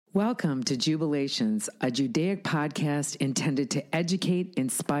Welcome to Jubilations, a Judaic podcast intended to educate,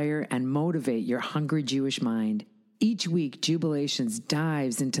 inspire, and motivate your hungry Jewish mind. Each week, Jubilations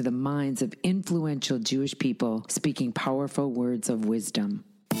dives into the minds of influential Jewish people speaking powerful words of wisdom.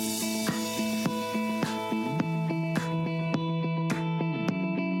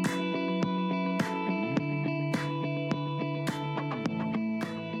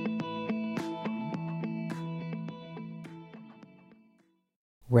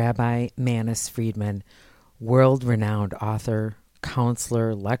 Rabbi Manis Friedman, world-renowned author,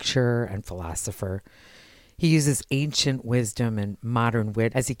 counselor, lecturer, and philosopher. He uses ancient wisdom and modern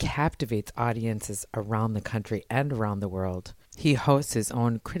wit as he captivates audiences around the country and around the world. He hosts his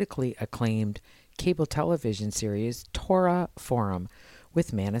own critically acclaimed cable television series, Torah Forum,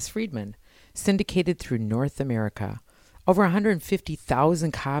 with Manis Friedman, syndicated through North America. Over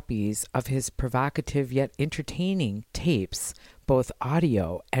 150,000 copies of his provocative yet entertaining tapes, both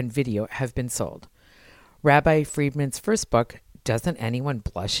audio and video, have been sold. Rabbi Friedman's first book, Doesn't Anyone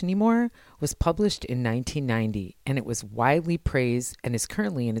Blush Anymore?, was published in 1990, and it was widely praised and is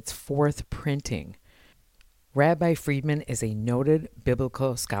currently in its fourth printing. Rabbi Friedman is a noted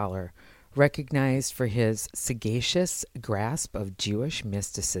biblical scholar, recognized for his sagacious grasp of Jewish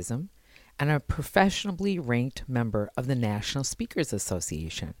mysticism, and a professionally ranked member of the National Speakers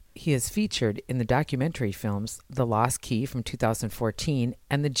Association. He is featured in the documentary films The Lost Key from 2014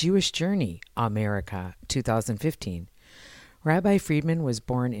 and The Jewish Journey, America, 2015. Rabbi Friedman was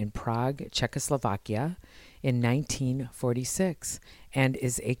born in Prague, Czechoslovakia in 1946 and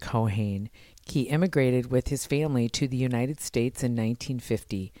is a Kohen. He immigrated with his family to the United States in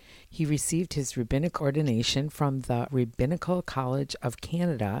 1950. He received his rabbinic ordination from the Rabbinical College of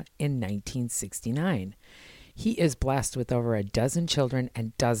Canada in 1969. He is blessed with over a dozen children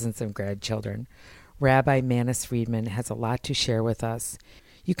and dozens of grandchildren. Rabbi Manis Friedman has a lot to share with us.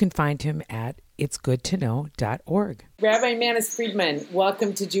 You can find him at itsgoodtoknow.org. Rabbi Manis Friedman,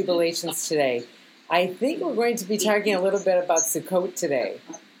 welcome to Jubilations today. I think we're going to be talking a little bit about Sukkot today.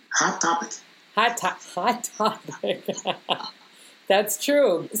 Hot topic. Hot topic. That's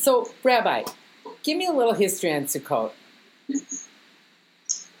true. So, Rabbi, give me a little history on Sukkot.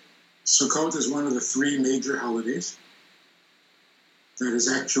 Sukkot is one of the three major holidays that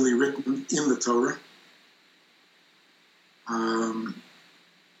is actually written in the Torah.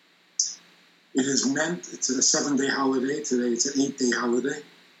 It's a 7-day holiday. Today it's an 8-day holiday.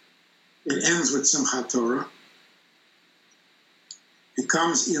 It ends with Simchat Torah. It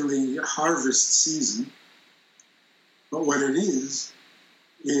comes in the harvest season, but what it is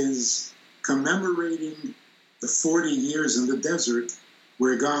commemorating the 40 years in the desert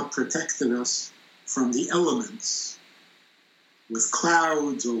where God protected us from the elements with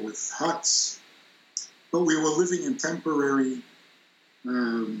clouds or with huts, but we were living in temporary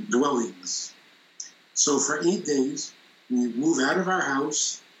dwellings. So for 8 days, we move out of our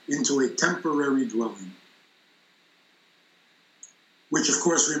house into a temporary dwelling, which of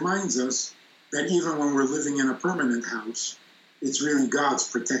course reminds us that even when we're living in a permanent house, it's really God's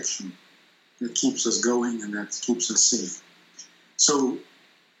protection that keeps us going and that keeps us safe. So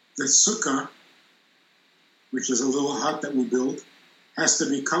the sukkah, which is a little hut that we build, has to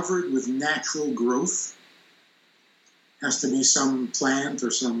be covered with natural growth, has to be some plant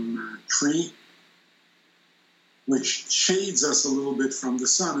or some tree, which shades us a little bit from the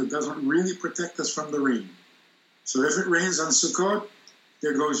sun. It doesn't really protect us from the rain. So if it rains on Sukkot,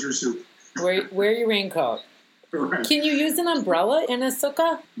 there goes your soup. Wear your raincoat. Right. Can you use an umbrella in a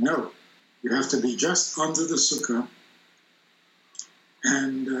sukkah? No. You have to be just under the sukkah.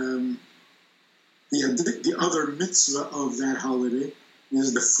 And the other mitzvah of that holiday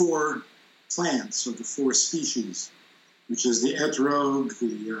is the 4 plants, or the 4 species, which is the etrog,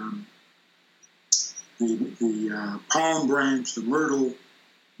 the palm branch, the myrtle,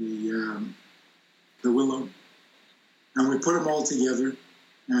 the willow. And we put them all together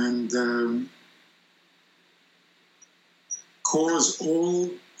and cause all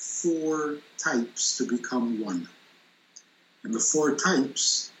 4 types to become one. And the 4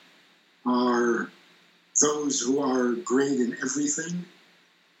 types are those who are great in everything.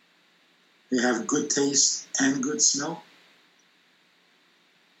 They have good taste and good smell.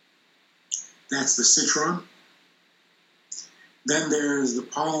 That's the citron. Then there's the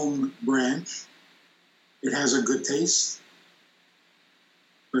palm branch. It has a good taste,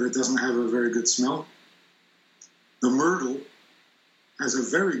 but it doesn't have a very good smell. The myrtle has a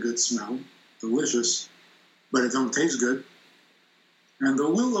very good smell, delicious, but it don't taste good. And the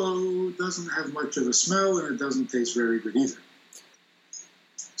willow doesn't have much of a smell, and it doesn't taste very good either.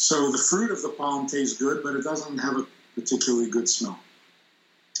 So the fruit of the palm tastes good, but it doesn't have a particularly good smell.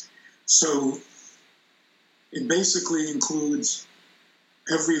 So it basically includes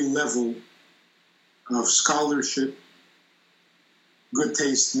every level of scholarship. Good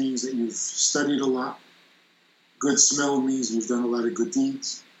taste means that you've studied a lot. Good smell means you've done a lot of good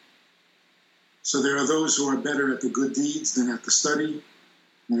deeds. So there are those who are better at the good deeds than at the study.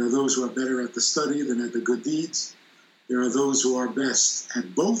 There are those who are better at the study than at the good deeds. There are those who are best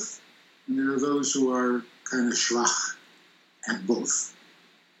at both. And there are those who are kind of schwach at both.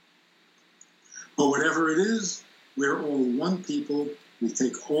 But whatever it is, we're all one people. We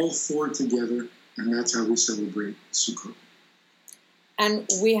take all four together, and that's how we celebrate Sukkot. And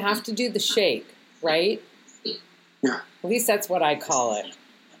we have to do the shake, right? Yeah. At least that's what I call it.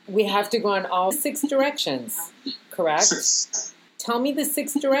 We have to go in all 6 directions, correct? 6. Tell me the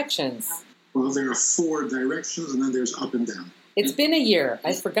 6 directions. Well, there are 4 directions, and then there's up and down. It's been a year.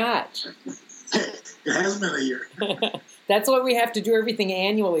 I forgot. It has been a year. That's why we have to do everything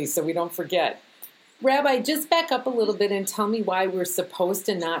annually so we don't forget. Rabbi, just back up a little bit and tell me why we're supposed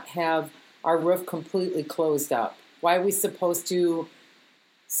to not have our roof completely closed up. Why are we supposed to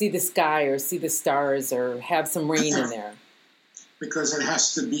see the sky or see the stars or have some rain in there? Because it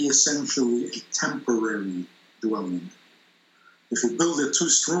has to be essentially a temporary dwelling. If you build it too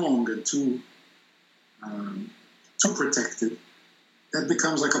strong and too protected, that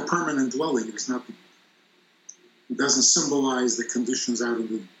becomes like a permanent dwelling. It doesn't symbolize the conditions out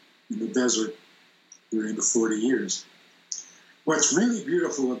in the desert during the 40 years. What's really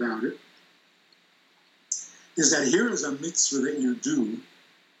beautiful about it is that here is a mitzvah that you do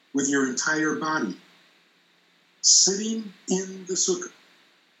with your entire body, sitting in the sukkah,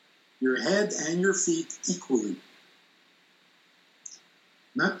 your head and your feet equally.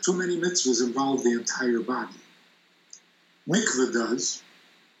 Not too many mitzvahs involve the entire body. Mikveh does,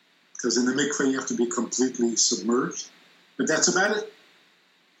 because in the mikveh you have to be completely submerged, but that's about it.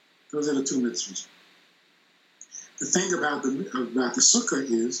 Those are the 2 mitzvahs. The thing about the sukkah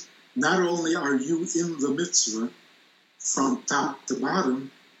is, not only are you in the mitzvah from top to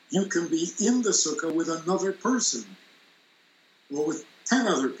bottom, you can be in the sukkah with another person, or with 10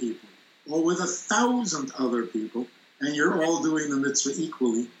 other people, or with 1,000 other people, and you're all doing the mitzvah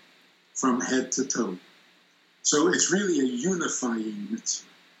equally from head to toe. So it's really a unifying mitzvah.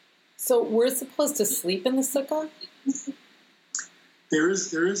 So we're supposed to sleep in the sukkah? There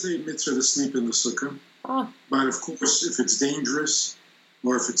is a mitzvah to sleep in the sukkah. But of course, if it's dangerous,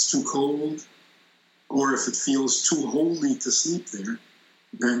 or if it's too cold, or if it feels too holy to sleep there,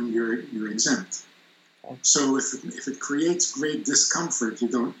 then you're exempt. Okay. So if it creates great discomfort, you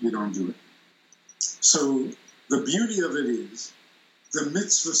don't do it. So the beauty of it is, the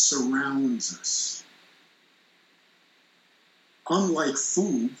mitzvah surrounds us. Unlike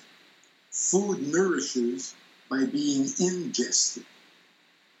food nourishes by being ingested,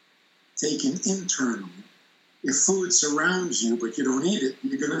 taken internally. If food surrounds you but you don't eat it,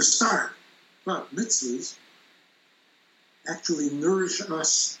 you're going to starve. But mitzvahs actually nourish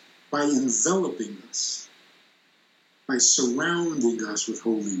us by enveloping us, by surrounding us with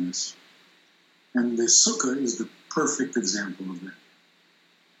holiness. And the sukkah is the perfect example of that.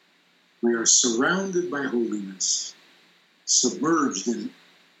 We are surrounded by holiness, submerged in it.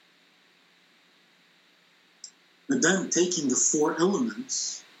 But then taking the 4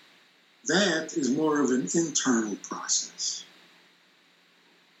 elements, that is more of an internal process.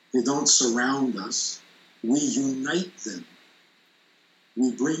 They don't surround us. We unite them.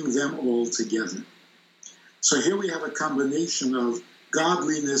 We bring them all together. So here we have a combination of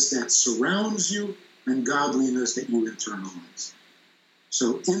godliness that surrounds you and godliness that you internalize.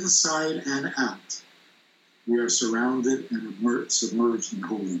 So inside and out, we are surrounded and submerged in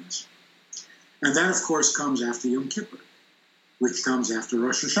holiness. And that, of course, comes after Yom Kippur, which comes after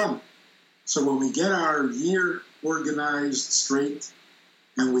Rosh Hashanah. So when we get our year organized straight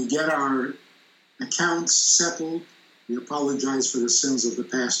and we get our accounts settled, we apologize for the sins of the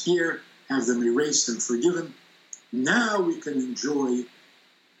past year, have them erased and forgiven, now we can enjoy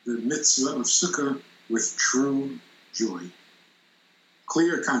the mitzvah of Sukkah with true joy.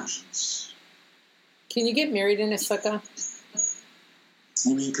 Clear conscience. Can you get married in a sukkah?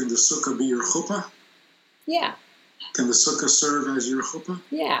 You mean, can the sukkah be your chuppah? Yeah. Can the sukkah serve as your chuppah?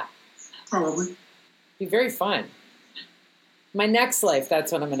 Yeah. Probably. Be very fun. My next life,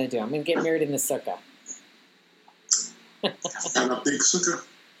 that's what I'm going to do. I'm going to get married in the sukkah. And a big sukkah.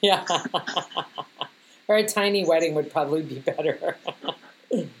 Yeah. Or a tiny wedding would probably be better.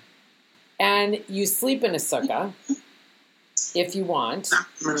 And you sleep in a sukkah if you want. Not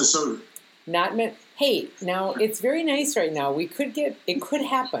Minnesota. Hey, now it's very nice right now. It could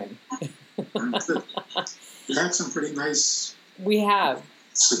happen. We had some pretty nice. We have.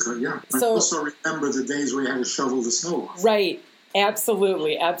 Sukkah, yeah. But So, also remember the days where you had to shovel the snow off. right.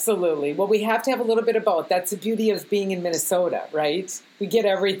 Absolutely. Absolutely. Well, we have to have a little bit of both. That's the beauty of being in Minnesota, right? We get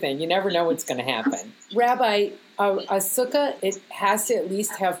everything. You never know what's going to happen. Rabbi, a sukkah, it has to at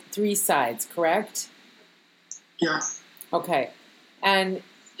least have 3 sides, correct? Yeah. Okay. And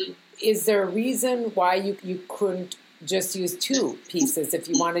is there a reason why you couldn't just use 2 pieces if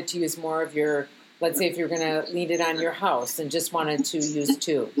you wanted to use more of your, let's say if you're going to lean it on your house and just wanted to use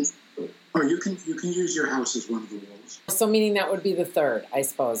 2? Or you can use your house as one of the walls. So meaning that would be the 3rd, I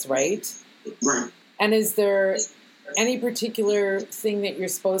suppose, right? Right. And is there any particular thing that you're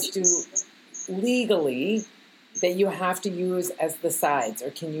supposed to legally that you have to use as the sides,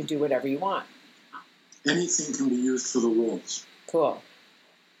 or can you do whatever you want? Anything can be used for the walls, Cool.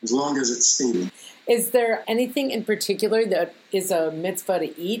 as long as it's stated. Is there anything in particular that is a mitzvah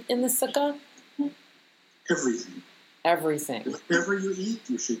to eat in the sukkah? Everything. Everything. Whatever you eat,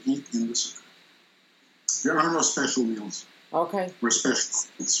 you should eat in the sukkah. There are no special meals Okay. or special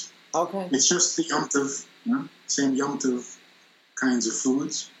foods. Okay. It's just the Yom Tov, same Yom Tov kinds of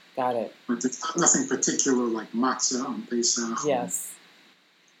foods. Got it. But it's nothing particular like matzah on Pesach. Yes.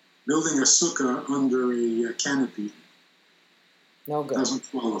 Building a sukkah under a canopy No good. doesn't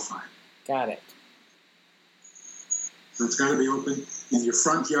qualify. Got it. So it's got to be open in your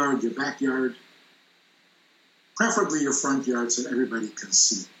front yard, your backyard, preferably your front yard so everybody can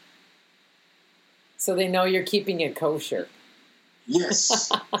see. So they know you're keeping it kosher.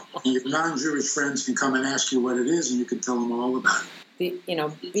 Yes. And your non-Jewish friends can come and ask you what it is, and you can tell them all about it.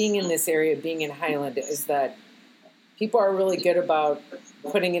 Being in this area, being in Highland, is that people are really good about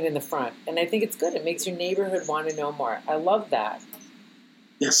putting it in the front. And I think it's good. It makes your neighborhood want to know more. I love that.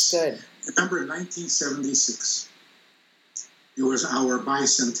 Yes. Good. Remember in 1976, it was our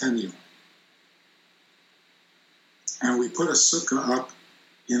bicentennial. And we put a sukkah up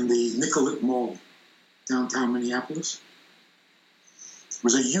in the Nicollet Mall, downtown Minneapolis. It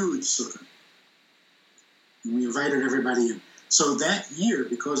was a huge sukkah. And we invited everybody in. So that year,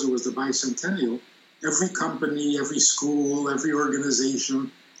 because it was the bicentennial, every company, every school, every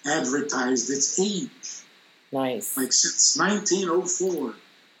organization advertised its age. Nice. Like since 1904,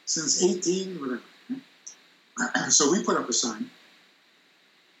 since 18, whatever. So we put up a sign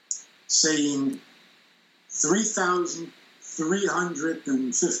saying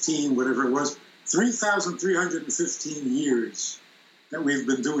 3,315, whatever it was, 3,315 years that we've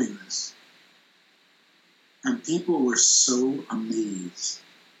been doing this. And people were so amazed.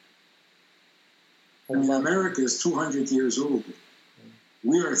 I mean, America is 200 years old.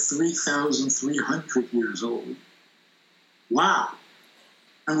 We are 3,300 years old. Wow.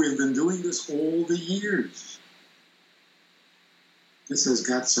 And we've been doing this all the years. This has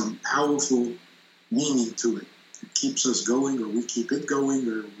got some powerful meaning to it. It keeps us going, or we keep it going,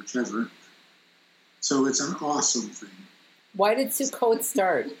 or whichever. So it's an awesome thing. Why did Sukkot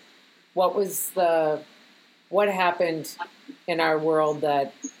start? What happened in our world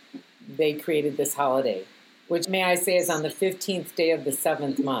that they created this holiday? Which, may I say, is on the 15th day of the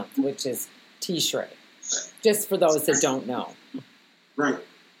 7th month, which is Tishrei. Just for those that don't know. Right.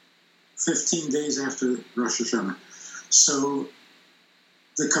 15 days after Rosh Hashanah. So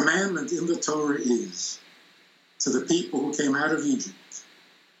the commandment in the Torah is to the people who came out of Egypt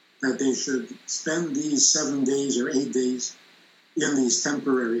that they should spend these 7 days or 8 days in these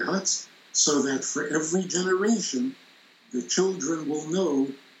temporary huts, so that for every generation, the children will know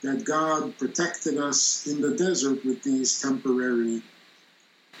that God protected us in the desert with these temporary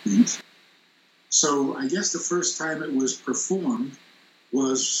things. So I guess the first time it was performed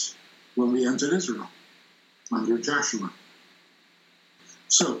was when we entered Israel under Joshua.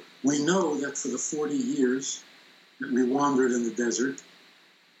 So we know that for the 40 years that we wandered in the desert,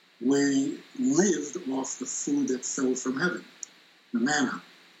 we lived off the food that fell from heaven, the manna.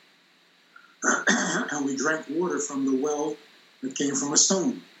 And we drank water from the well that came from a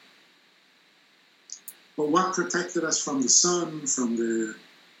stone. But what protected us from the sun, from the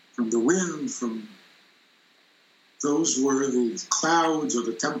wind, from those were the clouds or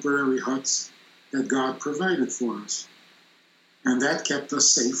the temporary huts that God provided for us. And that kept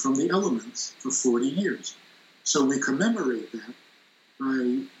us safe from the elements for 40 years. So we commemorate that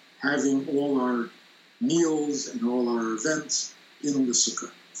by having all our meals and all our events in the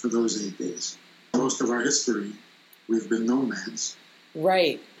sukkah for those 8 days. Most of our history, we've been nomads.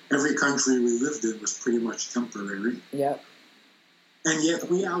 Right. Every country we lived in was pretty much temporary. Yep. And yet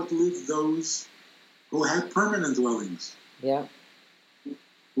we outlived those who had permanent dwellings. Yep.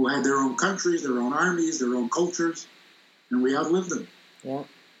 Who had their own countries, their own armies, their own cultures, and we outlived them. Yep.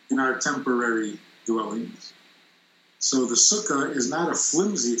 In our temporary dwellings. So the sukkah is not a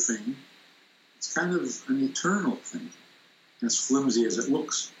flimsy thing. It's kind of an eternal thing, as flimsy as it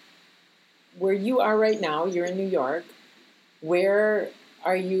looks. Where you are right now, you're in New York. Where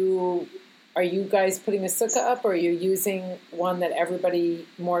are you? Are you guys putting a sukkah up, or are you using one that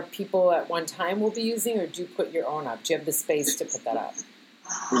more people at one time will be using, or do you put your own up? Do you have the space to put that up?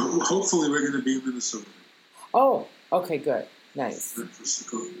 Well, hopefully we're going to be in Minnesota. Oh, okay, good. Nice.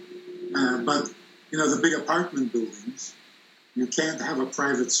 But, the big apartment buildings, you can't have a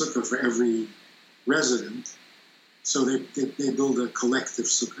private sukkah for every resident, so they build a collective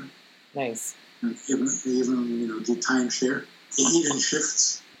sukkah. Nice. And they even do timeshare. They eat in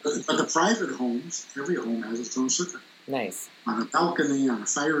shifts. But the private homes, every home has its own sukkah. Nice. On a balcony, on a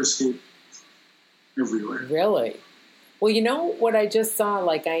fire escape, everywhere. Really? Well, you know what I just saw?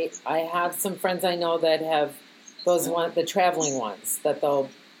 Like I have some friends I know that have the traveling ones that they'll,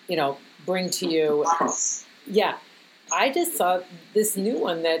 bring to you. Yeah. I just saw this new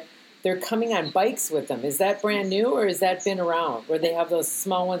one that they're coming on bikes with them. Is that brand new, or has that been around, where they have those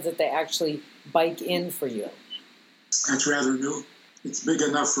small ones that they actually bike in for you? That's rather new. It's big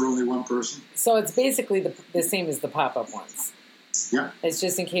enough for only one person. So it's basically the same as the pop-up ones. Yeah. It's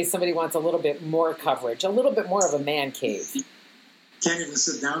just in case somebody wants a little bit more coverage, a little bit more of a man cave. Can't even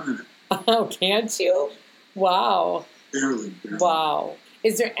sit down in it. Oh, can't you? Wow. Barely. Wow.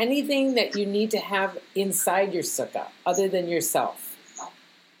 Is there anything that you need to have inside your sukkah other than yourself?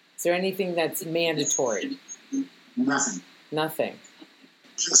 Is there anything that's mandatory? Nothing. Nothing.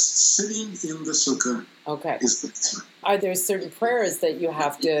 Just sitting in the sukkah is the mitzvah. Are there certain prayers that you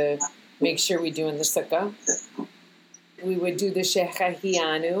have to make sure we do in the sukkah? We would do the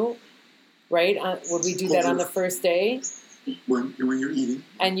Shechahianu, right? Would we do that on the first day? When you're eating.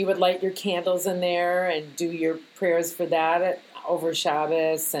 And you would light your candles in there and do your prayers for that over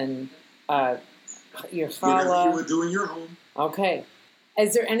Shabbos and your challah. Whatever you would do in your home. Okay.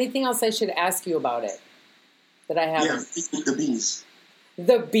 Is there anything else I should ask you about it that I haven't? Yeah, the bees.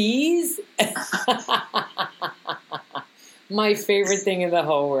 The bees? My favorite thing in the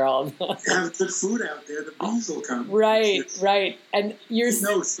whole world. You have good food out there, the bees will come. Right. And you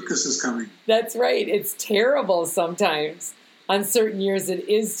know Sukkos is coming. That's right. It's terrible sometimes. On certain years it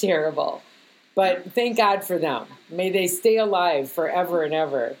is terrible. But thank God for them. May they stay alive forever and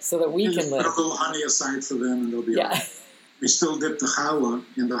ever so that we can live. Put a little honey aside for them and they'll be all right. We still dip the challah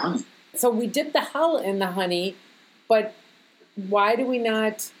in the honey. So we dip the challah in the honey, but why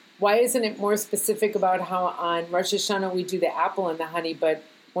isn't it more specific about how on Rosh Hashanah we do the apple and the honey, but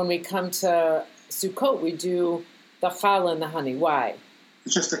when we come to Sukkot we do the challah and the honey? Why?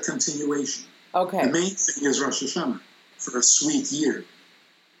 It's just a continuation. Okay. The main thing is Rosh Hashanah for a sweet year.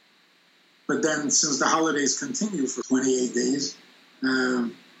 But then since the holidays continue for 28 days,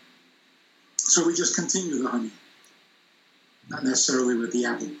 so we just continue the honey. Not necessarily with the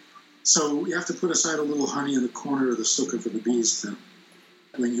apple. So you have to put aside a little honey in the corner of the sukkah for the bees to.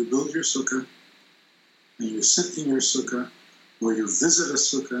 When you build your sukkah, and you sit in your sukkah, or you visit a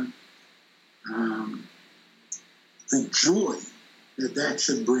sukkah, the joy that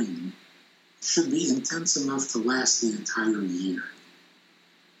should bring should be intense enough to last the entire year.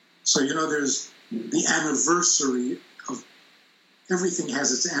 So, there's the anniversary of, everything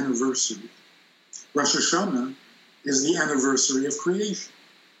has its anniversary. Rosh Hashanah is the anniversary of creation.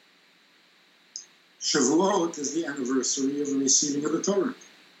 Shavuot is the anniversary of the receiving of the Torah.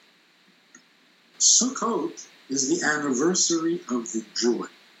 Sukkot is the anniversary of the joy.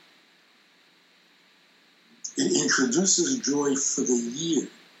 It introduces joy for the year,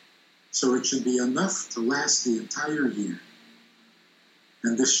 so it should be enough to last the entire year.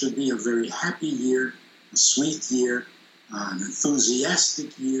 And this should be a very happy year, a sweet year, an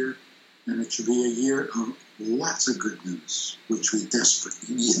enthusiastic year, and it should be a year of lots of good news, which we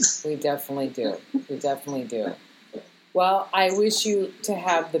desperately need. We definitely do. Well, I wish you to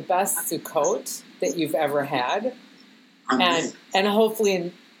have the best Sukkot that you've ever had, and hopefully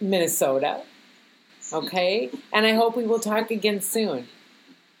in Minnesota. Okay? And I hope we will talk again soon.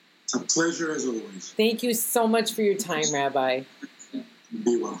 It's a pleasure as always. Thank you so much for your time, Rabbi.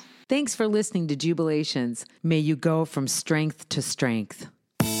 Be well. Thanks for listening to Jubilations. May you go from strength to strength.